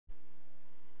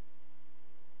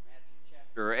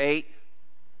chapter 8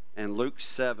 and Luke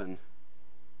 7.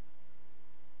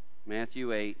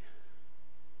 Matthew 8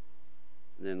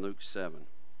 and then Luke 7.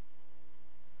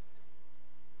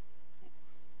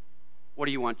 What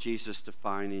do you want Jesus to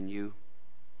find in you?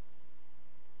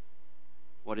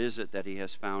 What is it that he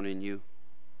has found in you?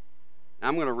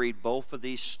 I'm going to read both of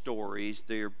these stories.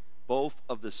 They're both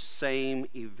of the same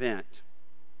event.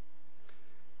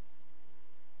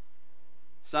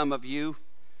 Some of you,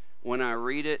 when I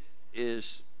read it,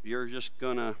 you're just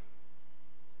going to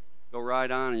go right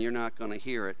on and you're not going to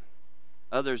hear it.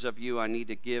 Others of you, I need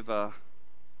to give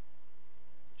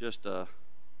just a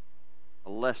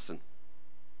lesson.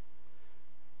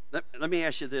 Let me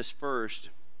ask you this first.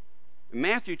 In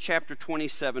Matthew chapter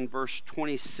 27, verse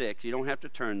 26, you don't have to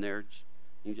turn there.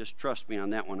 You can just trust me on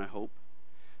that one, I hope.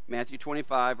 Matthew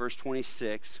 25, verse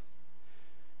 26.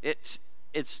 It's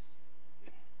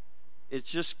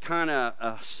just kind of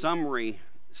a summary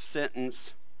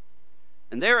sentence.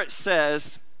 And there it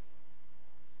says,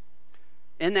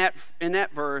 in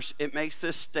that verse, it makes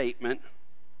this statement: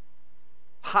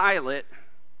 Pilate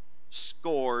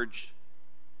scourged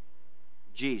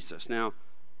Jesus. Now,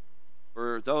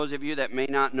 for those of you that may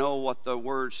not know what the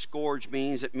word scourge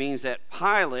means, it means that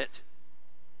Pilate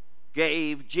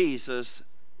gave Jesus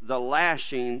the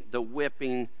lashing, the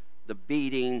whipping, the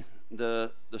beating,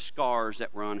 the scars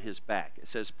that were on his back. It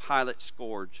says Pilate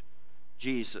scourged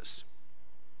Jesus.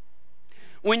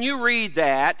 When you read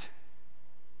that,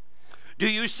 do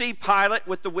you see Pilate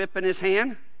with the whip in his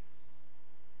hand?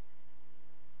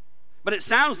 But it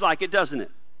sounds like it, doesn't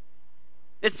it?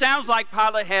 It sounds like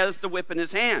Pilate has the whip in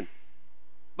his hand.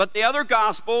 But the other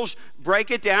Gospels break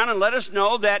it down and let us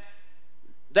know that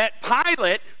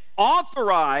Pilate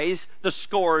authorized the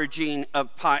scourging of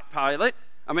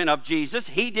of Jesus.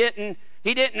 He didn't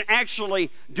actually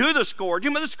do the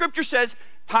scourging, but the Scripture says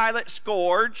Pilate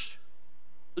scourged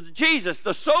Jesus.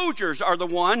 The soldiers are the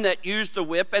one that used the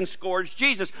whip and scourged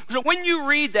Jesus. So when you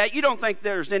read that, you don't think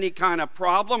there's any kind of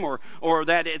problem or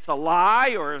that it's a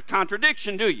lie or a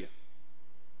contradiction, do you?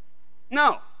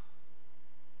 No.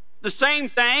 The same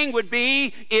thing would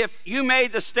be if you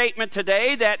made the statement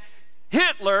today that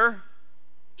Hitler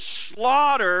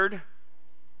slaughtered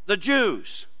the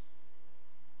Jews.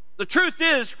 The truth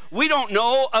is, we don't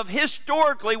know of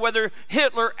historically whether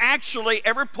Hitler actually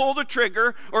ever pulled a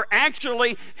trigger or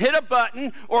actually hit a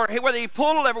button or whether he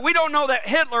pulled a lever. We don't know that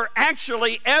Hitler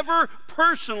actually ever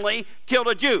personally killed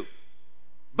a Jew.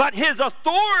 But his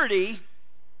authority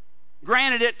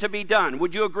granted it to be done.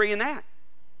 Would you agree in that?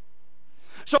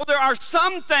 So there are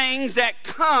some things that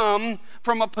come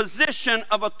from a position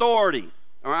of authority.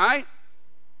 All right?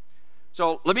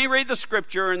 So let me read the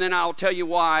Scripture, and then I'll tell you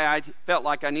why I felt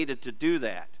like I needed to do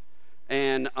that.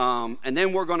 And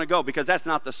then we're going to go, because that's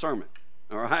not the sermon.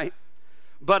 All right?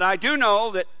 But I do know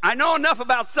that I know enough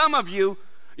about some of you.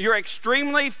 You're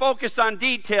extremely focused on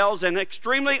details and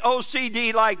extremely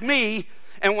OCD like me.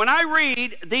 And when I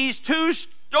read these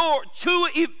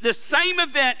the same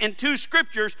event in two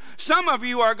Scriptures, some of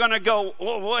you are going to go,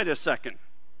 oh, wait a second.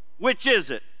 Which is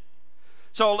it?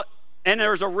 So, and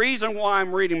there's a reason why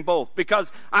I'm reading both.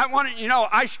 Because I wanted,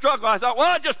 I struggle. I thought,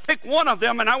 well, I'll just pick one of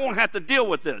them and I won't have to deal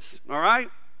with this. All right?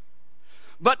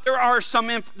 But there's some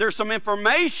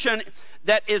information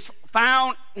that is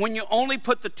found when you only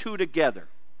put the two together.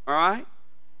 All right?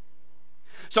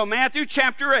 So Matthew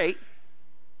chapter 8,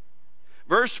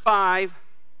 verse 5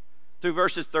 through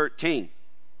verses 13.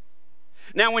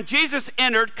 Now when Jesus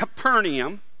entered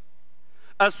Capernaum,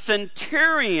 a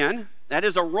centurion, that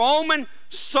is a Roman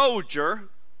soldier,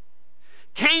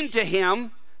 came to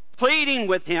him, pleading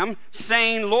with him,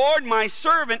 saying, Lord, my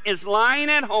servant is lying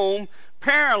at home,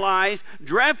 paralyzed,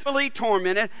 dreadfully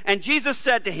tormented. And Jesus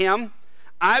said to him,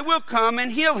 I will come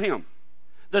and heal him.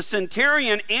 The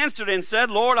centurion answered and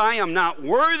said, Lord, I am not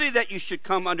worthy that you should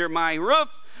come under my roof,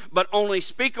 but only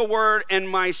speak a word, and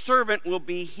my servant will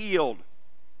be healed.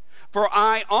 For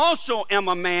I also am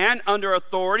a man under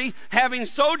authority, having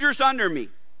soldiers under me.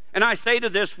 And I say to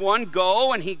this one,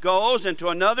 go, and he goes, and to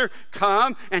another,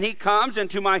 come, and he comes, and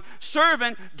to my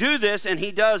servant, do this, and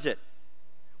he does it.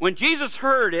 When Jesus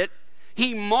heard it,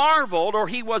 he marveled, or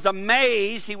he was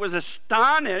amazed, he was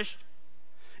astonished,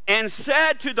 and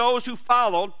said to those who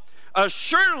followed,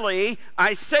 Assuredly,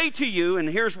 I say to you, and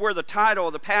here's where the title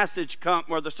of the passage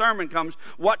where the sermon comes,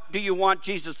 what do you want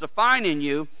Jesus to find in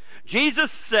you?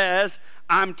 Jesus says,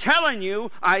 I'm telling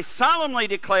you, I solemnly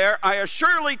declare, I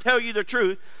assuredly tell you the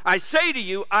truth. I say to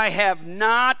you, I have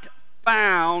not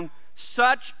found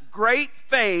such great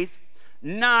faith,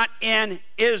 not in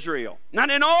Israel. Not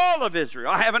in all of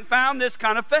Israel. I haven't found this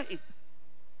kind of faith.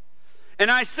 And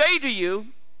I say to you,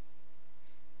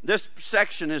 This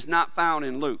section is not found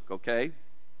in Luke, okay?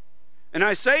 And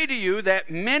I say to you that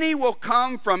many will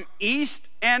come from east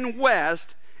and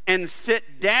west and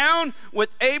sit down with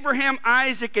Abraham,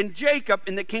 Isaac, and Jacob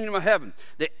in the kingdom of heaven.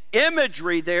 The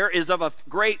imagery there is of a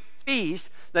great feast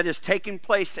that is taking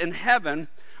place in heaven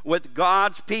with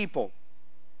God's people.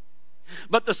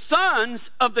 But the sons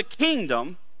of the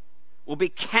kingdom will be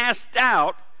cast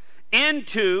out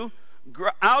into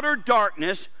outer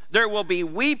darkness. There will be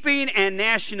weeping and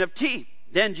gnashing of teeth.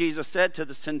 Then Jesus said to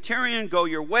the centurion, go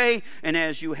your way, and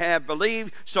as you have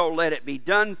believed, so let it be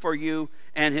done for you.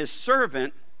 And his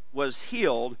servant was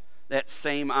healed that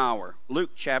same hour.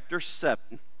 Luke chapter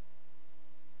 7.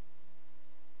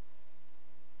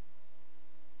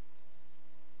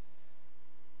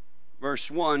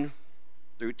 Verse 1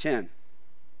 through 10.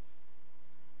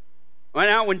 Well,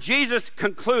 now, when Jesus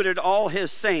concluded all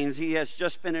his sayings, he has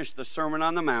just finished the Sermon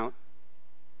on the Mount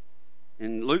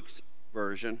in Luke's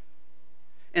version.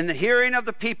 In the hearing of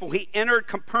the people, he entered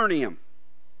Capernaum.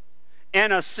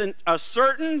 And a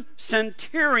certain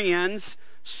centurion's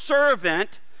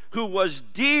servant who was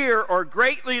dear or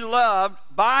greatly loved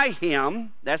by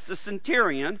him, that's the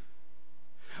centurion,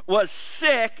 was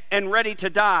sick and ready to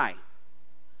die.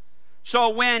 So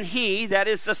when he, that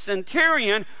is the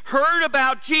centurion, heard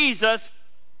about Jesus,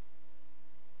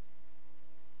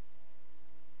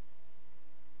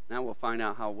 now we'll find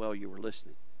out how well you were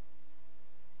listening.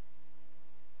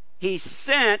 He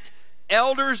sent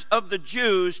elders of the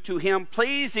Jews to him,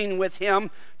 pleasing with him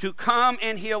to come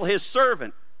and heal his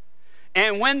servant.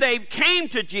 And when they came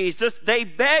to Jesus, they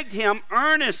begged him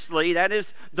earnestly, that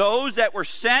is, those that were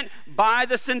sent by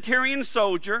the centurion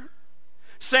soldier,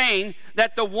 saying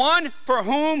that the one for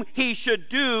whom he should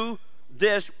do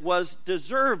this was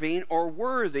deserving or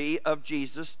worthy of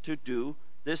Jesus to do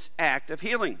this act of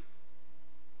healing.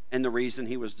 And the reason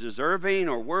he was deserving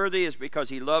or worthy is because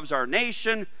he loves our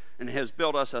nation and has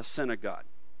built us a synagogue.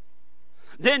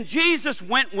 Then Jesus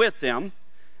went with them,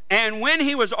 and when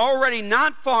he was already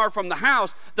not far from the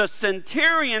house, the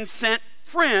centurion sent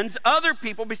friends, other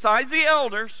people besides the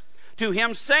elders, to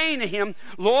him, saying to him,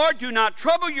 Lord, do not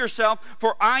trouble yourself,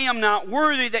 for I am not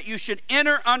worthy that you should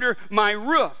enter under my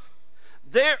roof.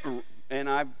 There, and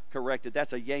I've corrected,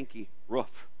 that's a Yankee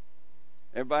roof.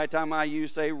 Every time I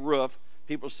say roof,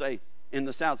 people say in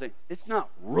the South, it's not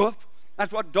roof.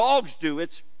 That's what dogs do.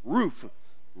 It's roof.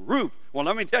 Roof. Well,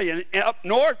 let me tell you, up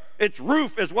north, it's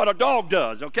roof is what a dog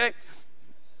does, okay?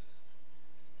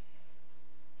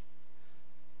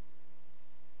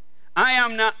 I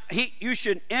am not, you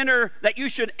should enter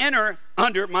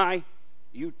under my,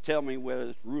 you tell me whether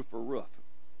it's roof or roof.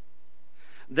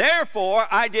 Therefore,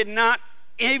 I did not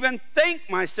even think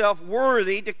myself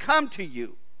worthy to come to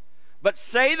you, but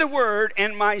say the word,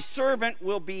 and my servant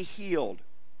will be healed.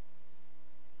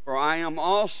 For I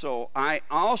also,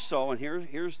 and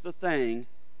here's the thing,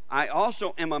 I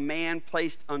also am a man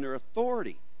placed under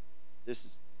authority. This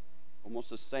is almost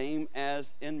the same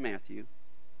as in Matthew.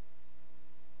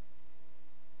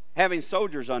 Having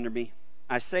soldiers under me,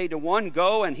 I say to one,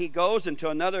 go, and he goes, and to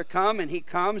another, come, and he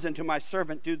comes, and to my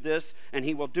servant, do this, and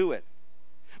he will do it.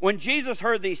 When Jesus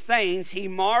heard these things, he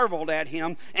marveled at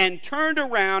him and turned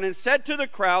around and said to the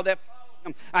crowd that followed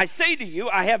him, I say to you,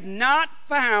 I have not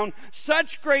found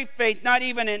such great faith, not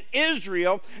even in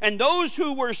Israel. And those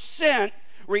who were sent,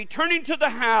 returning to the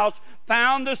house,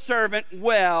 found the servant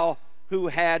well who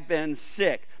had been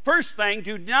sick. First thing,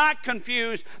 do not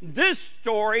confuse this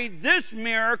story, this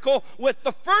miracle, with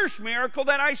the first miracle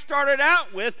that I started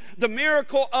out with, the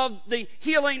miracle of the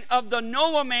healing of the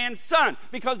nobleman's son,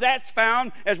 because that's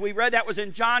found, as we read, that was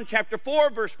in John chapter 4,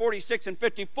 verse 46 and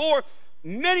 54.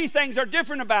 Many things are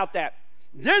different about that.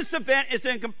 This event is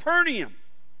in Capernaum.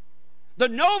 The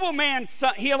nobleman's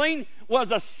healing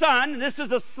was a son. This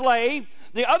is a slave.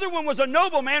 The other one was a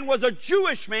nobleman, was a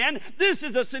Jewish man. This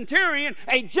is a centurion,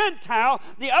 a Gentile.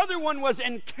 The other one was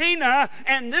in Cana,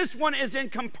 and this one is in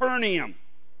Capernaum.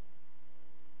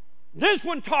 This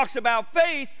one talks about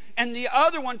faith, and the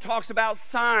other one talks about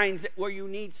signs, where you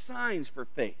need signs for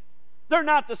faith. They're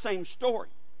not the same story.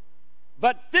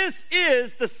 But this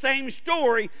is the same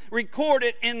story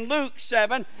recorded in Luke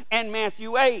 7 and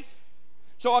Matthew 8.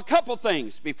 So a couple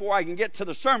things before I can get to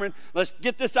the sermon. Let's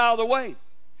get this out of the way.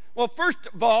 Well, first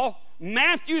of all,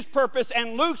 Matthew's purpose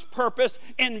and Luke's purpose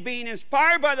in being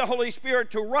inspired by the Holy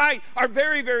Spirit to write are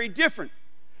very, very different.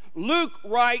 Luke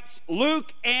writes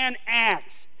Luke and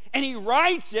Acts, and he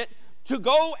writes it to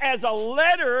go as a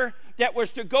letter that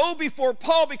was to go before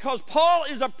Paul, because Paul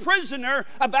is a prisoner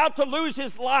about to lose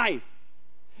his life.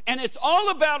 And it's all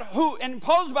about and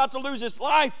Paul's about to lose his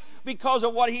life because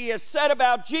of what he has said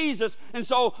about Jesus. And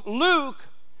so Luke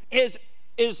is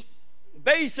is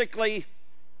basically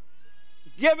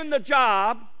given the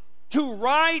job to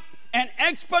write an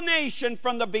explanation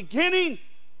from the beginning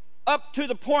up to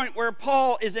the point where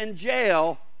Paul is in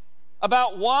jail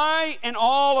about why and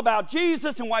all about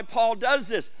Jesus and why Paul does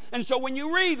this. And so when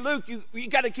you read Luke, you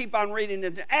got to keep on reading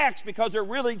into Acts, because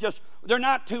they're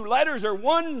not two letters, they're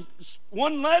one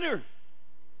letter.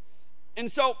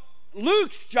 And so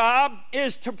Luke's job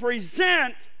is to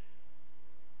present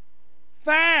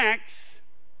facts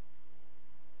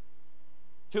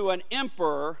to an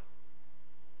emperor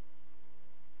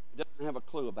who doesn't have a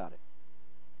clue about it.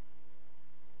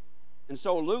 And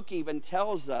so Luke even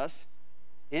tells us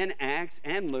in Acts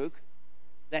and Luke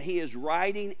that he is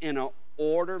writing in an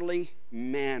orderly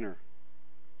manner.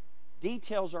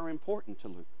 Details are important to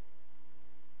Luke.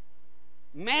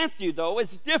 Matthew, though,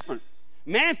 is different.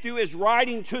 Matthew is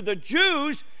writing to the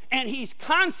Jews, and he's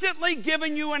constantly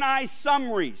giving you and I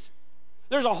summaries.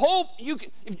 There's a whole,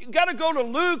 if you got to go to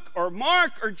Luke or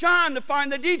Mark or John to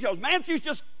find the details. Matthew's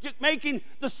just making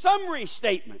the summary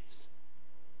statements.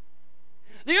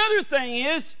 The other thing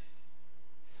is,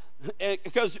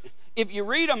 because if you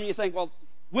read them, you think, well,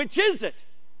 which is it?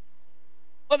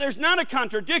 Well, there's not a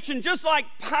contradiction. Just like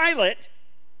Pilate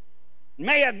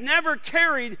may have never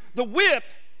carried the whip,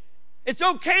 it's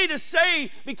okay to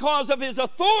say, because of his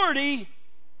authority,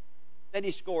 that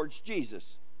he scourged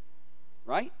Jesus.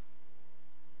 Right?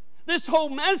 This whole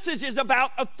message is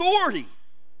about authority.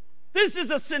 This is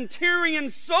a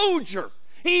centurion soldier.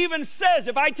 He even says,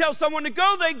 if I tell someone to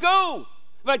go, they go.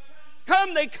 If I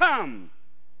come, they come.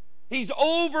 He's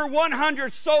over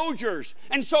 100 soldiers.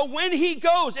 And so when he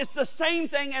goes, it's the same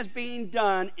thing as being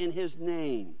done in his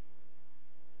name.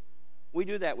 We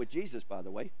do that with Jesus, by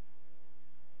the way.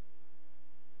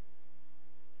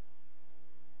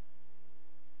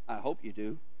 I hope you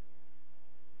do.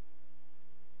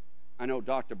 I know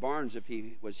Dr. Barnes, if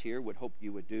he was here, would hope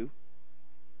you would do.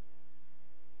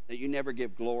 That you never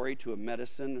give glory to a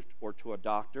medicine or to a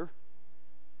doctor.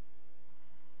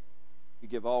 You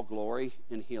give all glory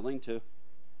and healing to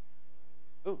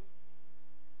who?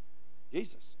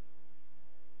 Jesus.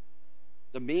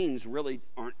 The means really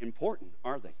aren't important,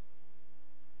 are they?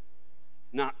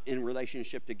 Not in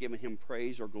relationship to giving him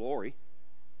praise or glory,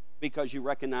 because you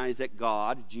recognize that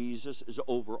God, Jesus, is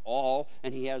over all,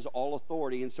 and he has all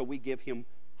authority, and so we give him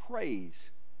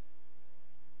praise.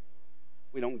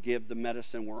 We don't give the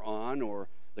medicine we're on, or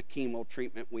the chemo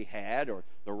treatment we had, or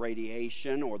the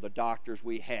radiation, or the doctors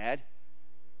we had.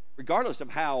 Regardless of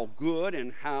how good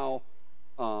and how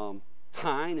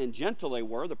kind and gentle they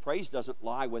were, the praise doesn't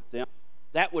lie with them.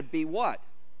 That would be what?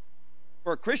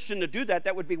 For a Christian to do that,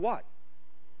 that would be what?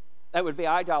 That would be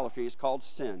idolatry. It's called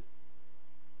sin.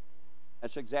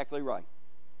 That's exactly right.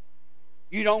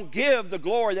 You don't give the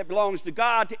glory that belongs to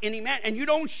God to any man, and you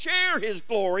don't share his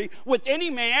glory with any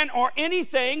man or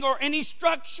anything or any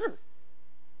structure.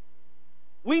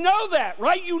 We know that,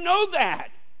 right? You know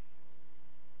that.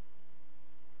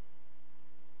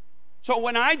 So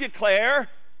when I declare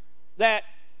that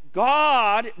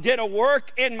God did a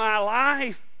work in my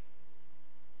life,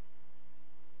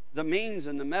 the means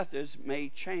and the methods may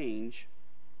change,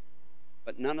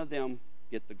 but none of them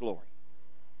get the glory.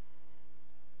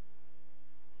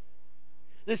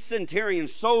 This centurion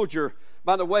soldier,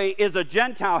 by the way, is a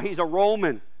Gentile. He's a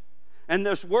Roman. And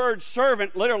this word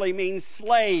servant literally means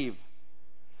slave.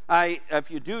 If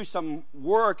you do some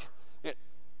work,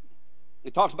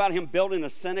 it talks about him building a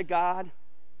synagogue.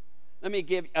 Let me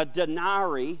give a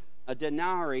denarii. A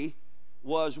denarii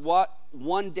was what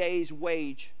 1 day's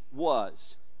wage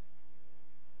was.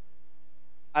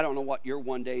 I don't know what your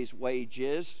 1 day's wage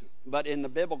is, but in the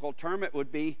biblical term it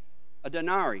would be a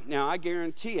denarii. Now, I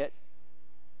guarantee it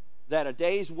that a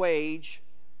day's wage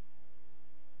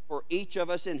for each of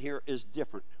us in here is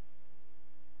different.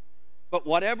 But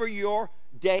whatever your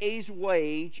day's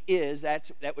wage is,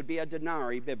 that would be a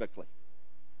denarii biblically.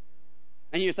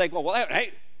 And you think, well,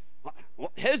 hey,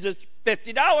 his is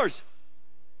 $50.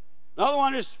 The other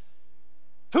one is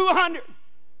 $200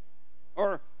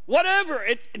 or whatever.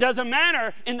 It doesn't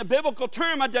matter. In the biblical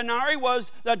term, a denarii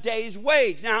was the day's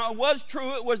wage. Now, it was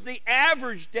true, it was the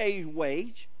average day's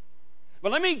wage.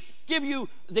 But let me give you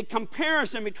the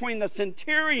comparison between the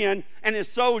centurion and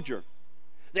his soldier.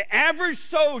 The average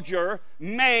soldier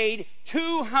made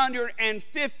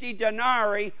 250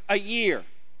 denarii a year.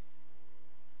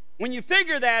 When you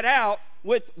figure that out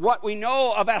with what we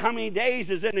know about how many days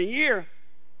is in a year,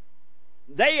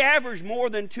 they average more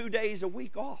than 2 days a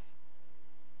week off.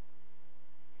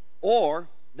 Or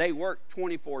they work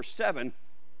 24/7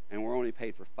 and were only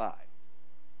paid for 5.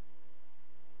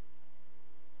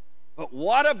 But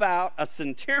what about a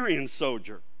centurion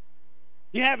soldier?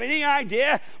 You have any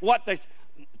idea what the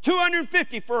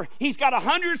 250 for, he's got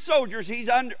 100 soldiers he's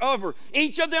over.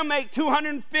 Each of them make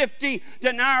 250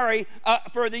 denarii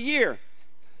for the year.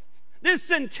 This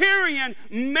centurion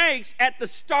makes at the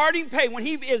starting pay, when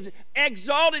he is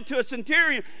exalted to a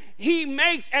centurion, he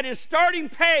makes at his starting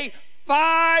pay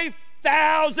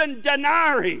 5,000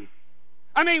 denarii.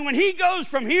 I mean, when he goes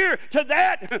from here to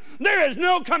that, there is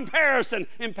no comparison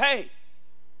in pay.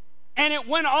 And it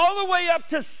went all the way up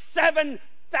to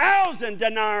 7,000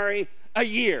 denarii a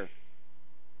year.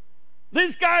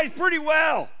 This guy's pretty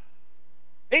well.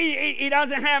 He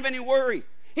doesn't have any worry.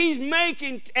 He's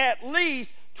making at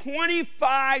least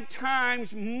 25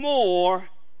 times more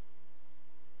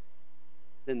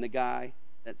than the guy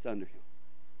that's under him.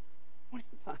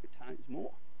 25 times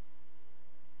more.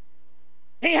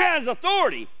 He has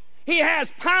authority. He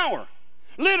has power.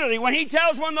 Literally, when he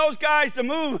tells one of those guys to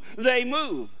move, they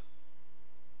move.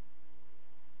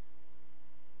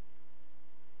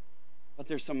 But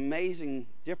there's some amazing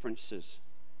differences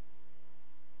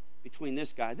between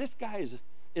this guy. This guy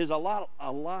is a lot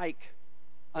alike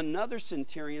another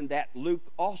centurion that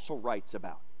Luke also writes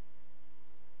about.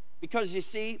 Because you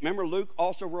see, remember Luke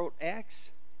also wrote Acts?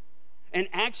 In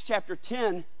Acts chapter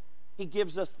 10, he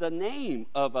gives us the name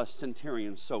of a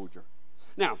centurion soldier.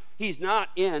 Now, he's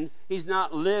not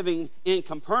living in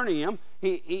Capernaum.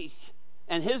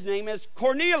 And his name is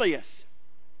Cornelius.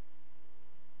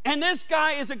 And this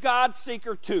guy is a God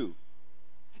seeker too.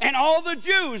 And all the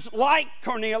Jews like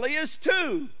Cornelius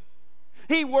too.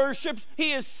 He worships,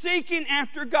 he is seeking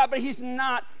after God, but he's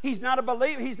not a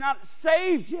believer, he's not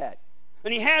saved yet.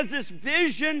 And he has this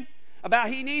vision about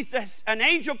he needs an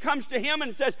angel comes to him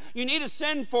and says, you need to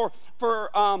send for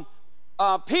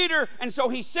Peter. And so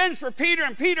he sends for Peter,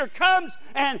 and Peter comes,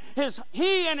 and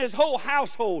he and his whole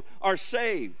household are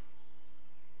saved.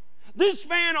 This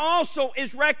man also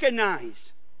is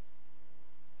recognized.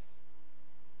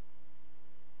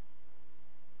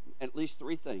 At least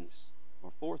 3 things,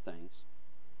 or 4 things,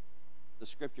 the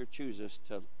Scripture chooses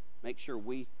to make sure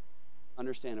we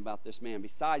understand about this man,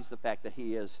 besides the fact that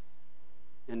he is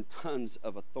in tons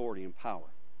of authority and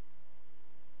power.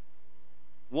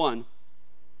 1,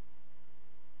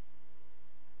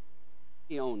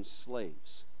 he owns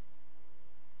slaves.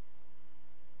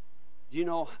 Do you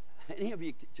know, any of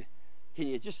you, can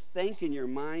you just think in your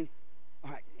mind,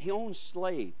 all right, he owns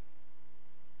slaves.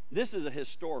 This is a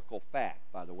historical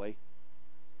fact, by the way.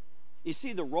 You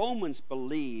see, the Romans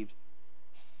believed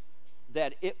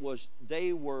that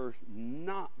they were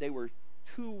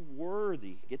too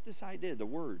worthy. Get this idea, the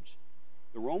words.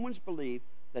 The Romans believed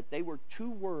that they were too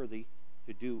worthy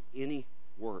to do any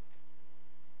work.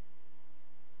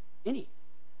 Any.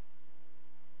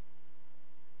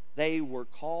 They were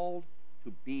called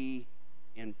to be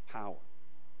in power.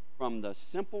 From the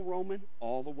simple Roman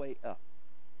all the way up.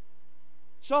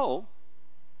 So,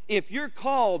 if you're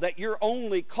called that you're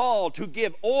only called to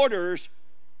give orders,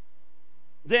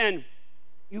 then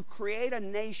you create a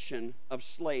nation of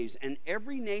slaves, and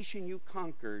every nation you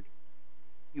conquered,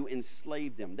 you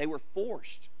enslaved them. They were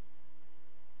forced.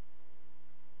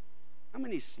 How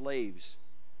many slaves,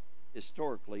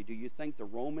 historically, do you think the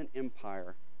Roman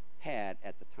Empire had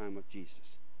at the time of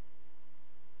Jesus?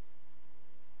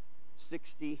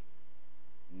 60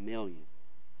 million.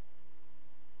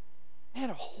 They had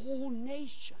a whole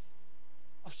nation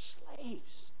of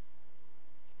slaves.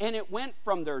 And it went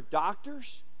from their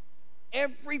doctors,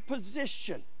 every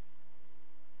position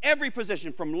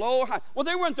from low, high. Well,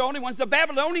 they weren't the only ones. The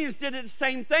Babylonians did the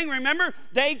same thing. Remember,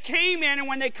 they came in, and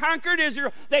when they conquered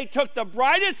Israel, they took the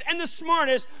brightest and the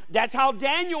smartest. That's how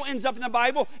Daniel ends up in the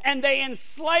Bible, and they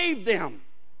enslaved them.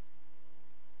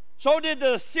 So did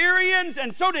the Assyrians,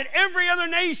 and so did every other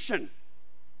nation.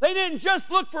 They didn't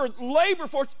just look for labor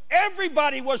force.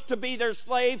 Everybody was to be their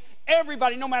slave.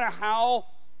 Everybody, no matter how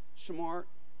smart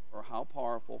or how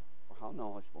powerful or how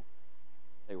knowledgeable,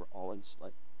 they were all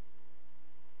enslaved.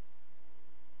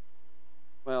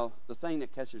 Well, the thing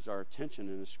that catches our attention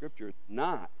in the Scripture is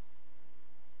not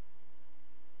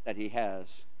that he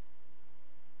has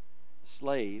a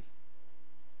slave.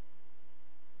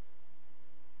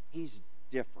 He's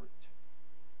different.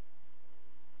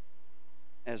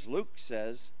 As Luke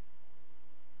says,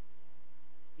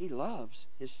 he loves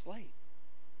his slave.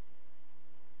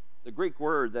 The Greek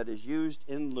word that is used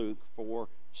in Luke for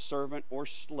servant or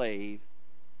slave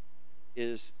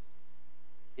is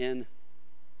in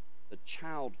the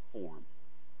child form,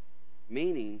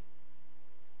 meaning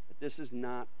that this is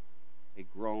not a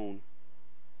grown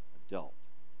adult.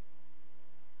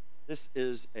 This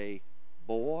is a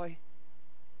boy,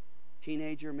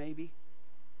 teenager maybe,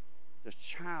 the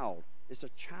child. It's a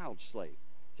child slave.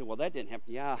 say, well, that didn't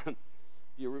happen. Yeah.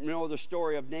 You know the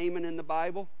story of Naaman in the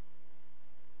Bible?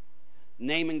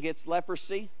 Naaman gets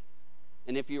leprosy.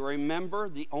 And if you remember,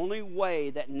 the only way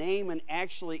that Naaman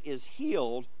actually is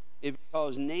healed is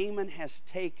because Naaman has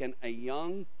taken a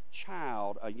young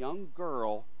child, a young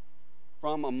girl,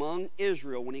 from among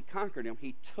Israel. When he conquered him,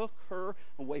 he took her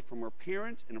away from her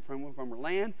parents and from her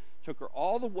land, took her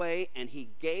all the way, and he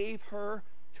gave her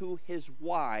to his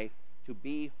wife to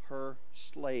be her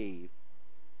slave.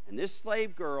 And this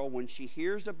slave girl, when she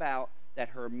hears about that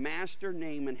her master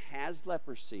Naaman has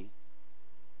leprosy,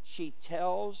 she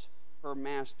tells her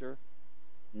master,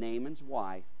 Naaman's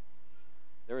wife,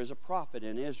 there is a prophet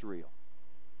in Israel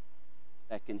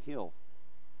that can heal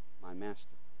my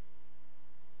master.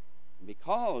 And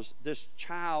because this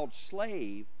child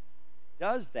slave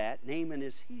does that, Naaman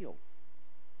is healed.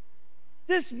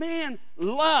 This man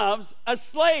loves a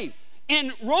slave.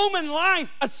 In Roman life,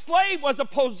 a slave was a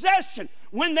possession.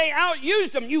 When they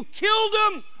outused them, you killed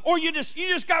them or you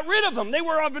just got rid of them. They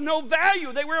were of no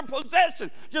value. They were a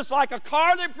possession, just like a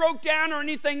car that broke down or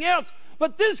anything else.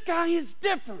 But this guy is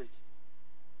different.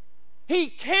 He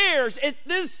cares.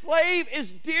 This slave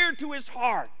is dear to his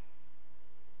heart.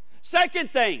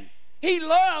 Second thing, he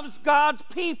loves God's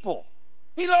people.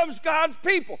 He loves God's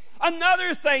people.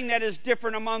 Another thing that is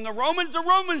different among the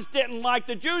Romans didn't like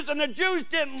the Jews, and the Jews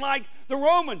didn't like the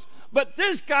Romans. But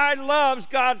this guy loves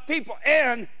God's people,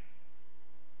 and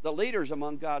the leaders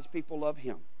among God's people love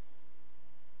him.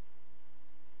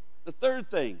 The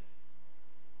third thing,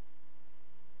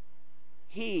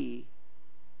 he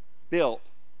built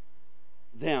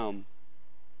them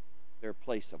their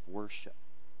place of worship.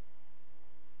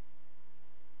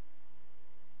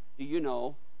 Do you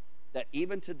know that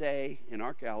even today in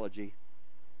archaeology,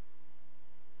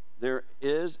 there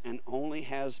is and only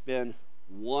has been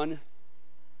one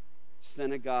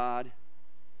synagogue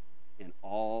in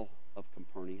all of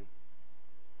Capernaum?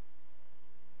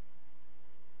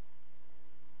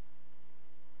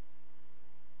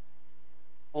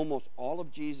 Almost all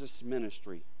of Jesus'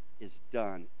 ministry is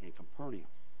done in Capernaum.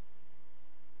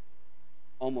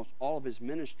 Almost all of his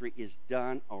ministry is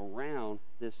done around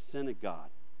this synagogue.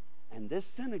 And this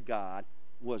synagogue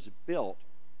was built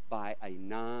by a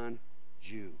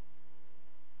non-Jew.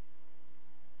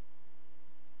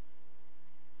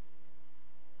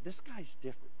 This guy's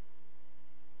different.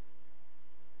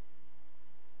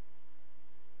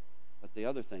 But the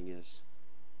other thing is,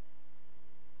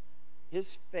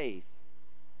 his faith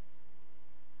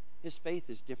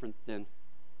is different than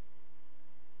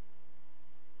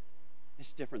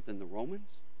the Romans.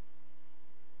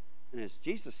 And as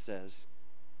Jesus says,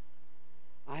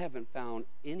 I haven't found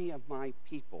any of my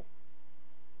people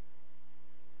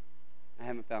that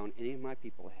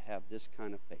have this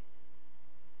kind of faith.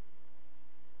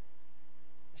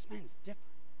 This man's different.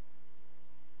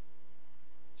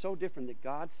 So different that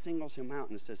God singles him out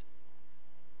and says,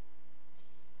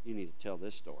 you need to tell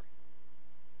this story.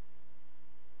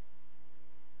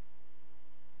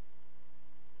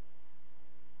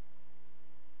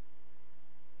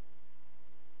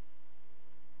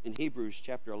 In Hebrews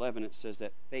chapter 11, it says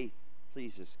that faith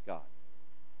pleases God.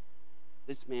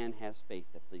 This man has faith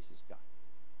that pleases God,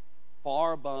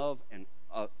 far above and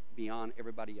beyond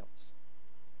everybody else.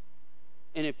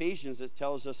 In Ephesians, it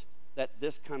tells us that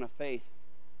this kind of faith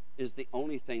is the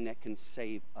only thing that can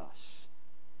save us.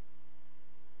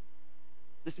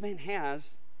 This man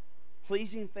has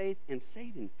pleasing faith and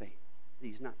saving faith.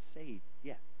 He's not saved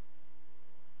yet.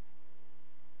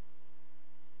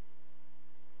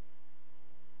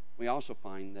 We also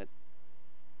find that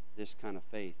this kind of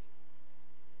faith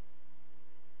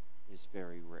is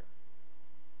very rare.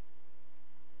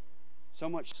 So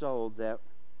much so that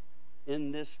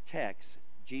in this text,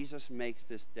 Jesus makes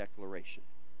this declaration.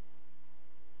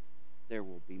 There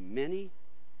will be many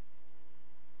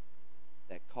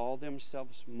that call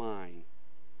themselves mine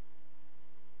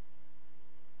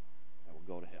that will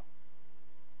go to hell.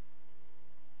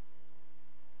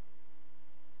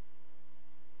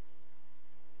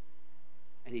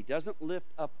 And he doesn't lift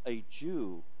up a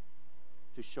Jew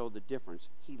to show the difference.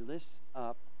 He lifts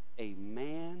up a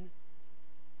man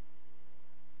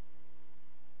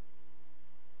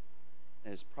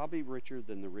that is probably richer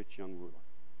than the rich young ruler.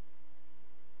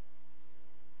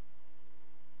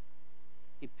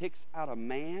 He picks out a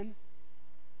man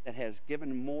that has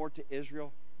given more to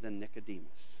Israel than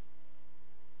Nicodemus.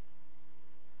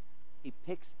 He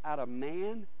picks out a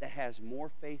man that has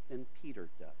more faith than Peter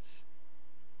does.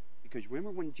 Because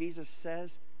remember when Jesus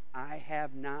says, I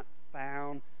have not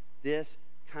found this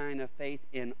kind of faith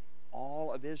in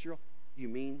all of Israel?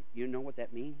 You know what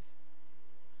that means?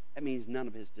 That means none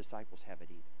of his disciples have it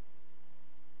either.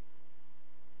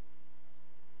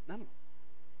 None of them.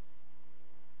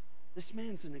 This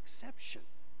man's an exception.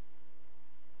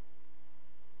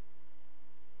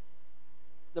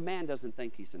 The man doesn't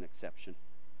think he's an exception,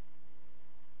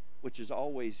 which is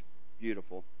always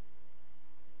beautiful.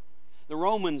 The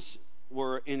Romans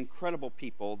were incredible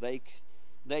people. They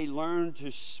learned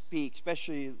to speak,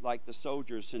 especially like the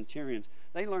soldiers, centurions.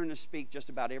 They learned to speak just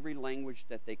about every language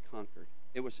that they conquered.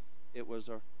 It was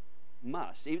a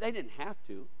must. They didn't have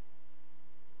to.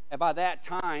 And by that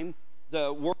time,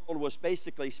 the world was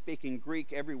basically speaking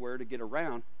Greek everywhere to get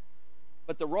around.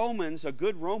 But the Romans, a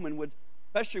good Roman would,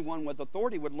 especially one with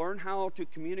authority, would learn how to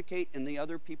communicate in the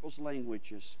other people's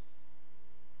languages.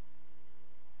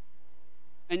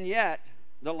 And yet,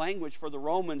 the language for the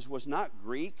Romans was not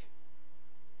Greek.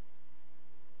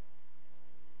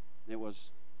 It was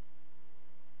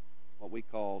what we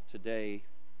call today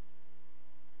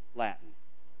Latin.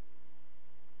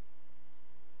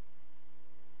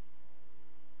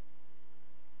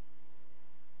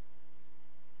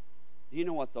 Do you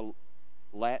know what the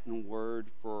Latin word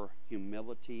for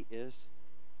humility is?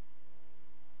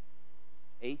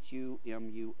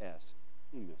 H-U-M-U-S.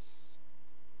 Humus.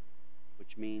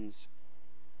 Which means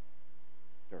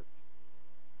dirt.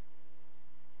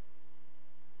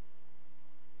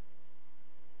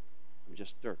 I'm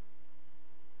just dirt.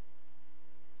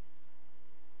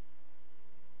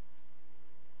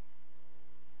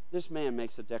 This man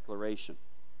makes a declaration.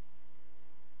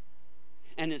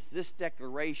 And it's this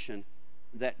declaration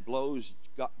that blows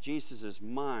Jesus'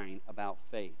 mind about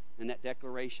faith. And that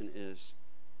declaration is,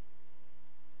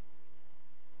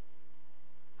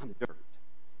 I'm dirt.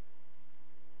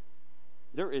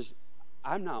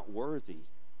 I'm not worthy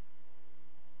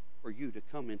for you to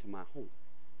come into my home.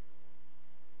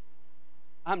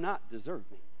 I'm not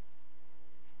deserving.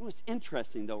 Well, it's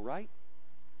interesting though, right?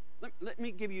 Let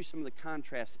me give you some of the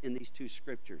contrasts in these two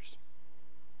scriptures.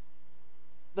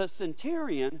 The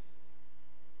centurion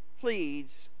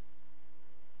pleads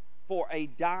for a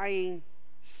dying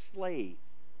slave.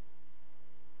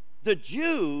 The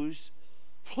Jews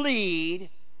plead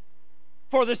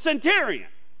for the centurion.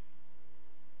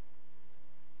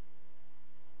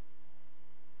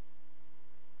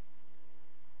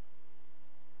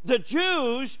 The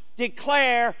Jews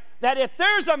declare that if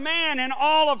there's a man in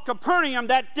all of Capernaum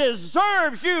that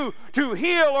deserves you to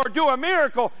heal or do a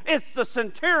miracle, it's the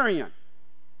centurion.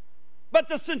 But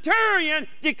the centurion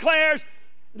declares,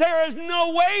 there is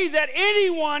no way that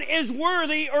anyone is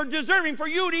worthy or deserving for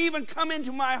you to even come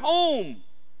into my home.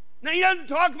 Now, he doesn't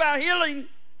talk about healing.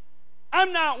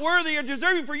 I'm not worthy or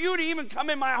deserving for you to even come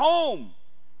in my home.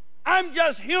 I'm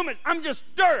just human. I'm just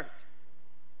dirt.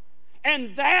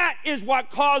 And that is what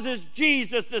causes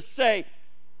Jesus to say,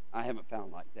 I haven't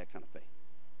found like that kind of faith.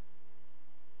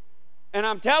 And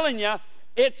I'm telling you,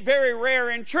 it's very rare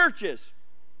in churches.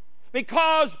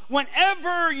 Because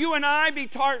whenever you and I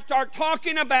start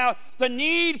talking about the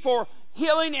need for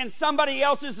healing in somebody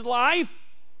else's life,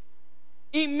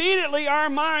 immediately our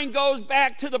mind goes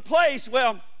back to the place,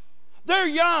 well, they're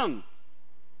young,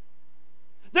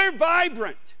 they're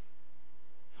vibrant,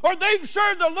 or they've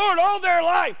served the Lord all their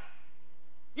life.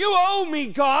 You owe me,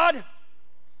 God.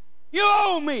 You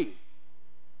owe me.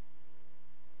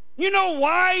 You know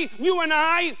why you and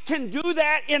I can do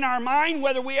that in our mind,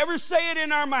 whether we ever say it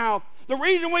in our mouth? The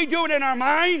reason we do it in our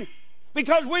mind,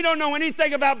 because we don't know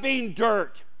anything about being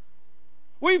dirt.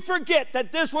 We forget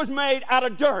that this was made out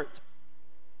of dirt.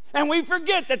 And we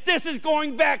forget that this is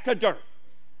going back to dirt.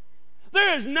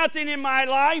 There is nothing in my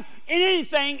life,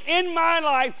 anything in my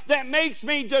life that makes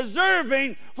me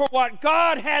deserving for what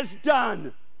God has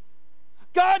done.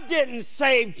 God didn't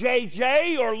save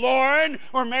JJ or Lauren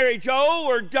or Mary Jo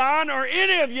or Don or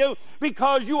any of you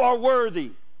because you are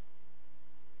worthy.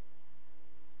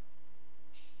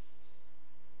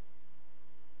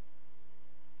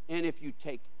 And if you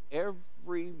take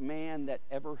every man that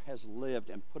ever has lived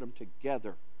and put them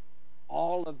together,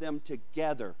 all of them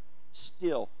together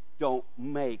still don't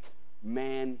make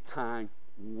mankind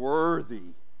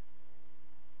worthy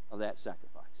of that sacrifice.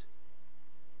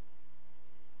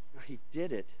 Now, he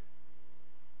did it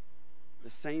the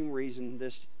same reason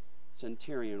this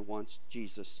centurion wants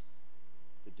Jesus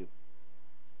to do it.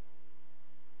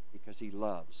 Because he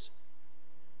loves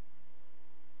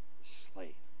the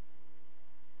slave.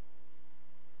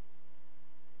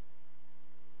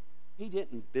 He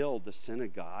didn't build the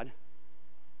synagogue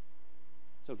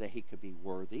so that he could be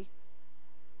worthy.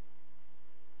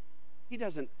 He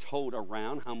doesn't tote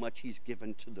around how much he's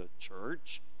given to the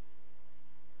church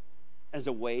as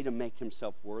a way to make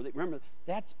himself worthy. Remember,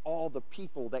 that's all the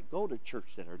people that go to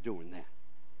church that are doing that.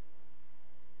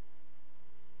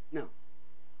 No.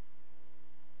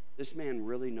 This man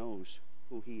really knows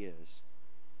who he is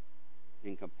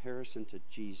in comparison to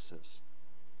Jesus.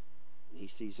 And he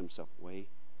sees himself way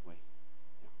down.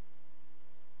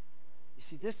 You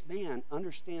see, this man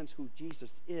understands who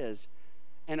Jesus is.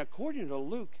 And according to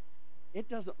Luke, it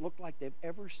doesn't look like they've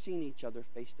ever seen each other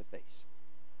face to face.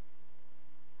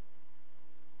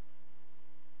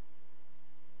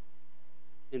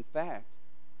 In fact,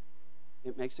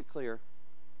 it makes it clear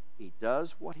he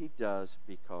does what he does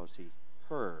because he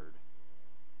heard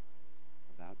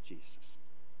about Jesus.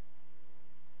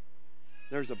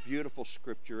 There's a beautiful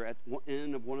scripture at the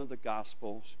end of one of the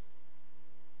Gospels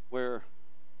where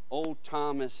old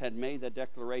Thomas had made the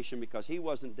declaration, because he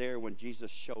wasn't there when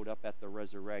Jesus showed up at the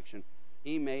resurrection.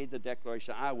 He made the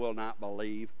declaration, I will not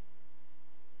believe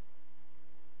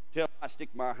till I stick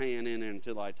my hand in and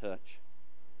until I touch.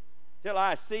 Till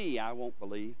I see, I won't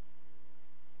believe.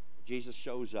 Jesus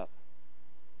shows up,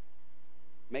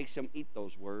 makes him eat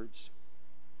those words.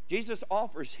 Jesus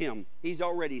offers him, he's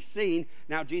already seen,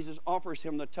 now Jesus offers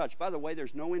him the touch. By the way,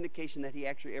 there's no indication that he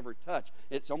actually ever touched.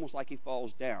 It's almost like he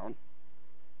falls down.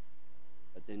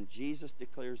 But then Jesus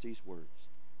declares these words.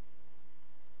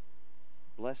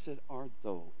 Blessed are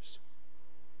those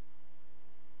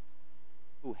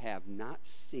who have not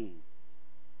seen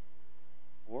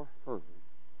or heard,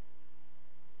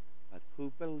 but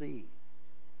who believe.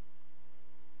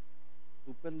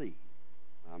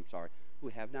 Who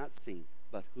have not seen,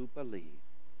 but who believe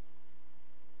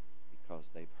because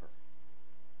they've heard.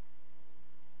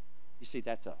 You see,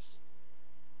 that's us.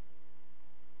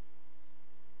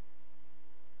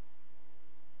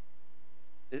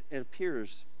 It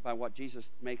appears by what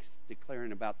Jesus makes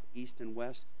declaring about the east and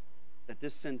west that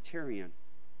this centurion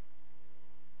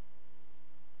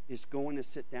is going to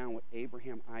sit down with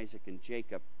Abraham, Isaac, and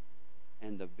Jacob,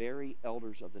 and the very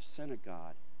elders of the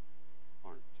synagogue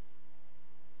aren't.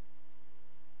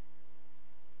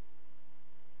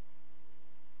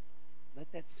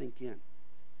 Let that sink in.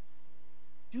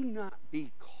 Do not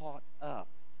be caught up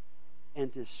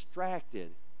and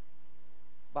distracted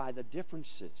by the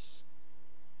differences.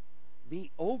 Be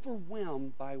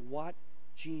overwhelmed by what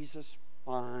Jesus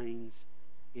finds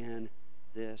in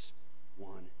this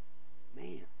one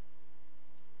man.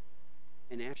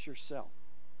 And ask yourself,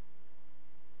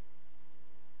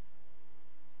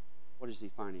 what is he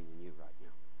finding in you right now?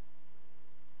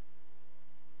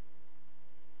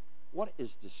 What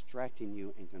is distracting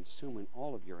you and consuming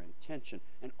all of your intention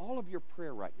and all of your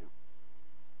prayer right now?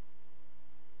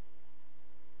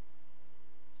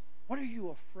 What are you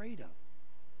afraid of?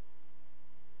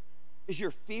 Is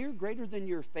your fear greater than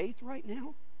your faith right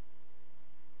now?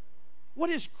 What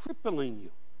is crippling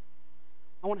you?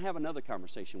 I want to have another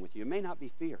conversation with you. It may not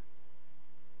be fear.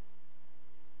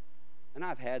 And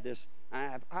I've had this,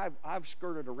 I've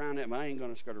skirted around it, but I ain't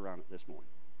going to skirt around it this morning.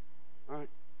 All right?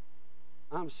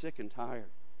 I'm sick and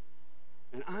tired.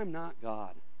 And I'm not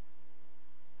God.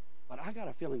 But I got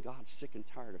a feeling God's sick and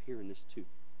tired of hearing this too.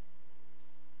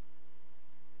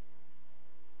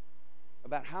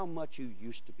 About how much you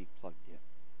used to be plugged in.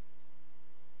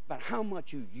 About how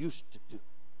much you used to do.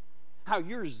 How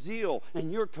your zeal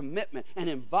and your commitment and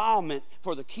involvement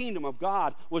for the kingdom of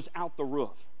God was out the roof.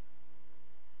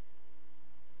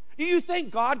 Do you think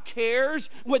God cares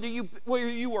whether you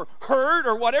were hurt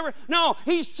or whatever? No,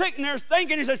 he's sitting there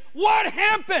thinking, he says, what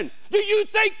happened? Do you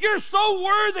think you're so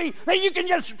worthy that you can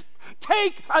just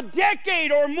take a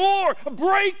decade or more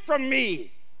break from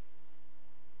me?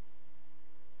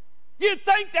 You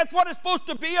think that's what it's supposed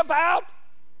to be about?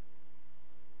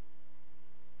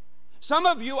 Some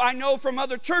of you I know from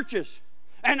other churches,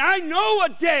 and I know a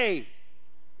day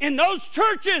in those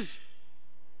churches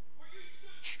where you stood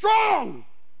strong,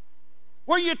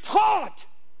 where you taught,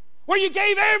 where you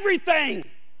gave everything.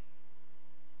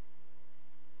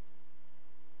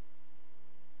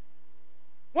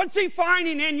 What's he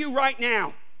finding in you right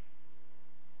now?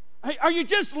 Are you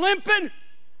just limping?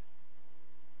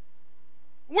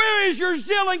 Where is your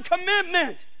zeal and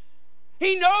commitment?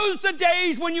 He knows the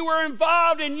days when you were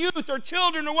involved in youth or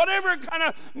children or whatever kind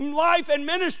of life and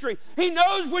ministry. He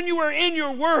knows when you were in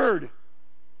your word,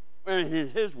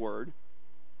 in his word.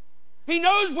 He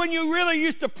knows when you really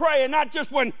used to pray and not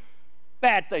just when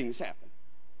bad things happen.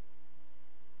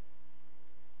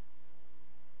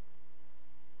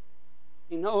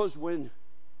 He knows when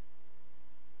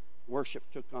worship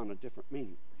took on a different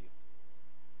meaning for you.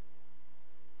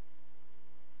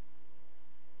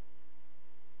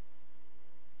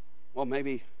 Well,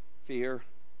 maybe fear,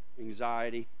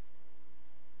 anxiety,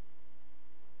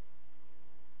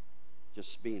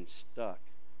 just being stuck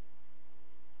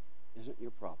isn't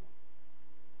your problem.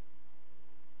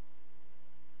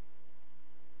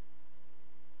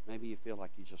 Maybe maybe you feel like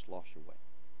you just lost your way.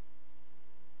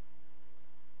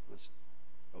 Listen,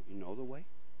 don't you know the way?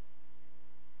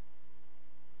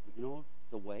 Don't you know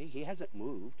the way? He hasn't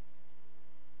moved.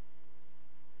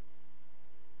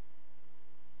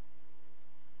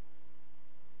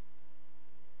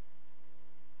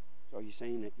 So are you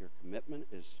saying that your commitment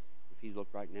is, if he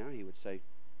looked right now, he would say,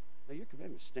 no, your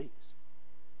commitment stinks.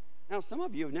 Now, some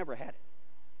of you have never had it,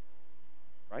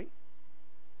 right?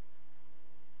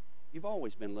 You've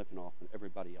always been living off of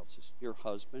everybody else's. Your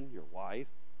husband, your wife,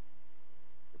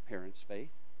 your parents'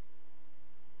 faith.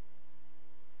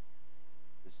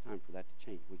 It's time for that to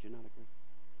change. Would you not agree?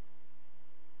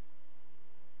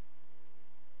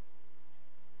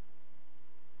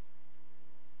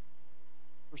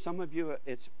 For some of you,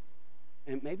 it's,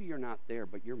 and maybe you're not there,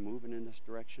 but you're moving in this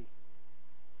direction.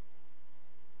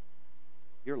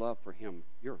 Your love for him,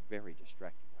 you're very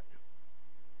distracted right now.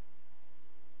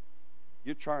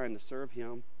 You're trying to serve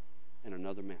him and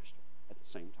another master at the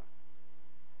same time.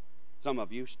 Some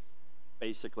of you,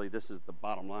 basically, this is the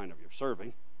bottom line of your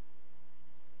serving.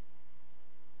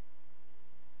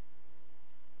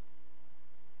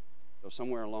 So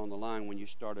somewhere along the line, when you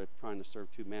started trying to serve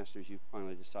two masters, you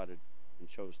finally decided and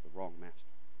chose the wrong master.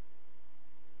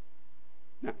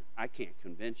 Now, I can't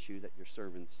convince you that you're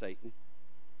serving Satan.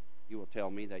 You will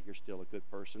tell me that you're still a good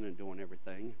person and doing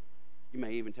everything. You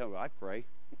may even tell me, I pray.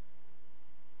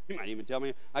 You might even tell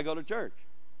me, I go to church.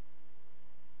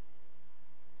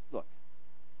 Look,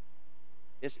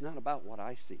 it's not about what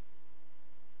I see.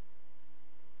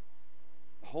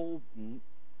 The whole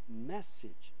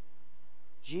message,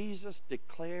 Jesus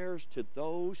declares to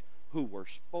those who were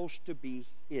supposed to be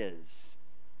his,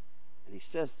 and he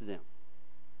says to them,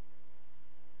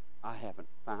 I haven't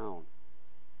found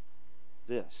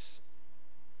this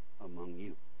among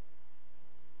you.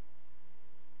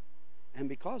 And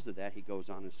because of that, he goes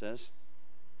on and says,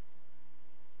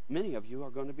 many of you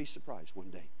are going to be surprised one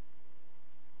day.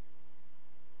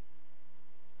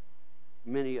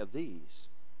 Many of these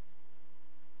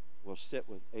will sit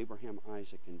with Abraham,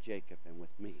 Isaac, and Jacob, and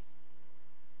with me.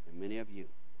 And many of you,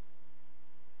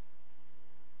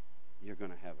 you're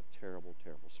going to have a terrible,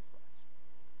 terrible surprise.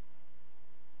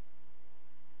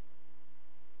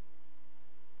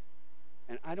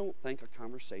 And I don't think a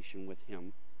conversation with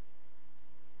him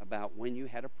about when you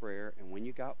had a prayer and when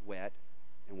you got wet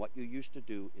and what you used to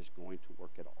do is going to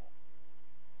work at all.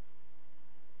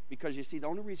 Because you see, the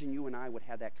only reason you and I would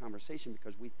have that conversation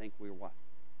because we think we're what?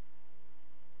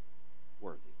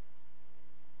 Worthy.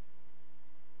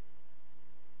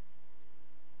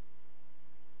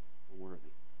 We're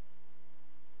worthy.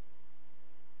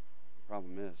 The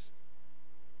problem is,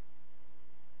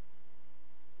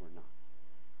 we're not.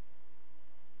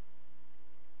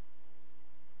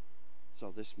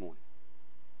 So this morning,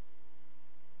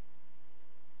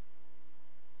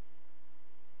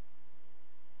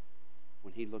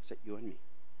 when he looks at you and me,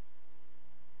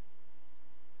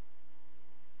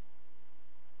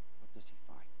 what does he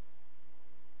find?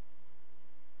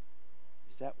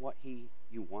 Is that what you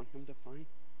want him to find?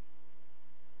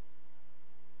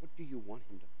 What do you want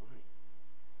him to find?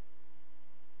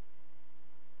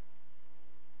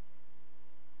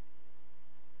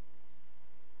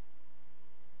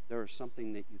 There is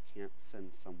something that you can't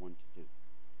send someone to do.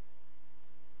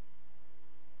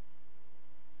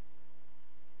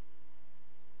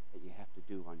 That you have to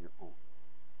do on your own.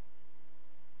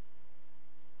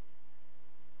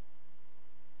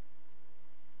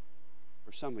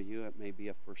 For some of you, it may be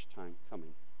a first time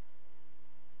coming.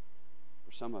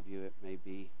 For some of you, it may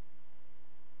be,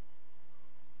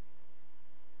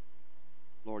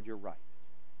 Lord, you're right.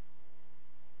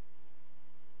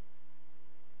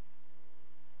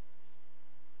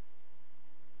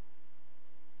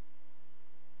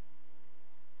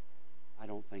 I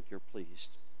don't think you're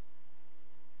pleased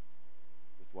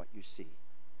with what you see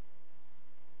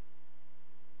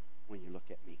when you look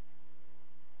at me.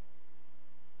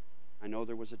 I know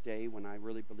there was a day when I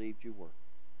really believed you were,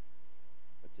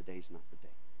 but today's not the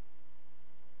day.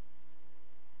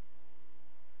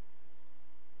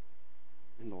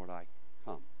 And Lord, I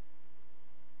come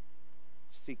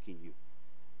seeking you,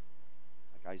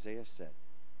 like Isaiah said,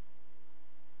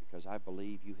 because I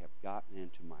believe you have gotten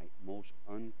into my most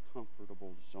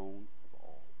uncomfortable zone of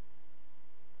all.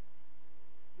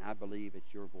 And I believe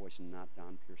it's your voice and not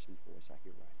Don Pierson's voice I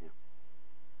hear right now.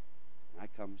 And I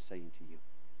come saying to you,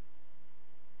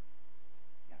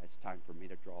 yeah, it's time for me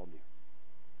to draw near.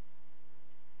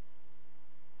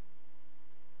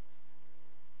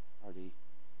 Artie,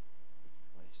 take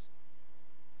your place.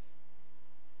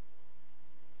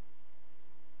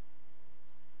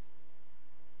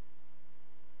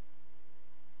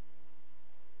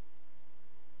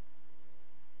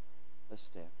 Let's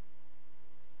stand.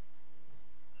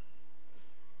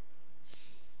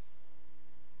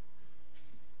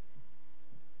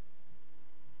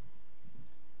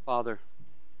 Father,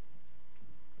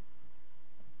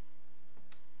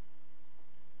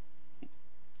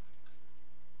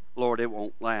 Lord, it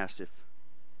won't last if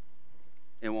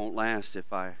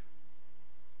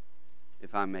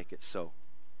I make it so.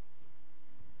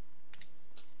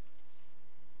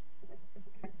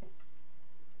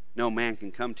 No man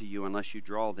can come to you unless you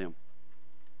draw them.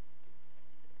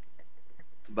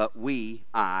 But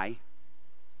I,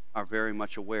 are very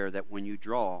much aware that when you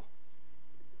draw,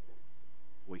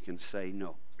 we can say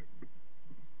no.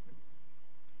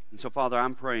 And so, Father,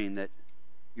 I'm praying that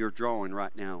you're drawing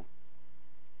right now,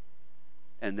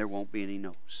 and there won't be any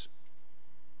no's.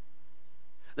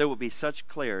 There will be such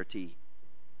clarity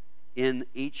in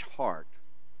each heart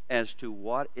as to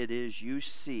what it is you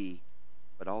see,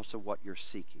 but also what you're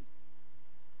seeking.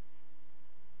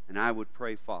 And I would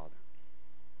pray, Father,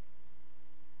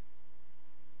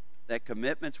 that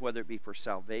commitments, whether it be for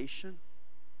salvation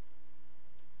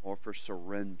or for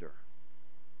surrender,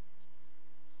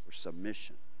 for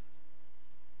submission,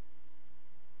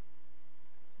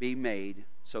 be made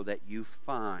so that you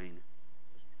find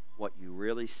what you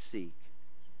really seek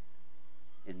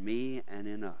in me and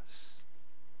in us.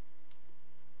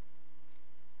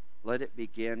 Let it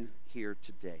begin here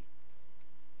today.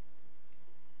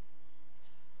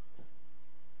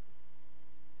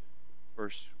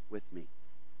 First, with me.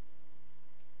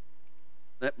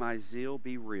 Let my zeal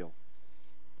be real,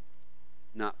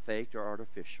 not faked or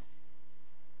artificial.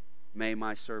 May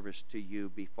my service to you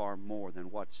be far more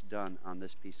than what's done on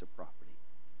this piece of property.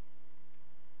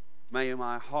 May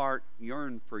my heart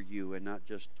yearn for you and not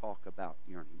just talk about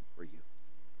yearning for you.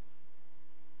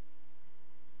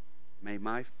 May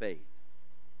my faith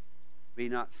be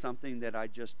not something that I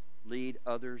just lead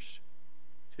others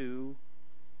to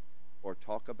or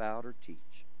talk about or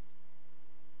teach.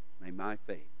 May my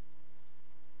faith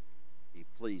be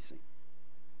pleasing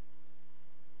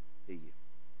to you.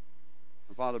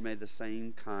 And Father, may the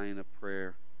same kind of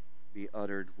prayer be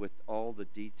uttered with all the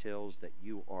details that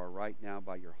you are right now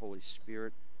by your Holy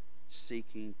Spirit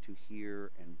seeking to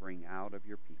hear and bring out of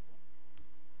your people.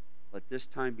 Let this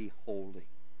time be holy.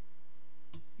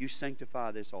 You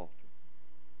sanctify this altar.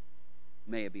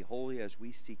 May it be holy as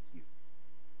we seek you.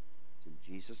 In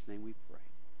Jesus' name we pray.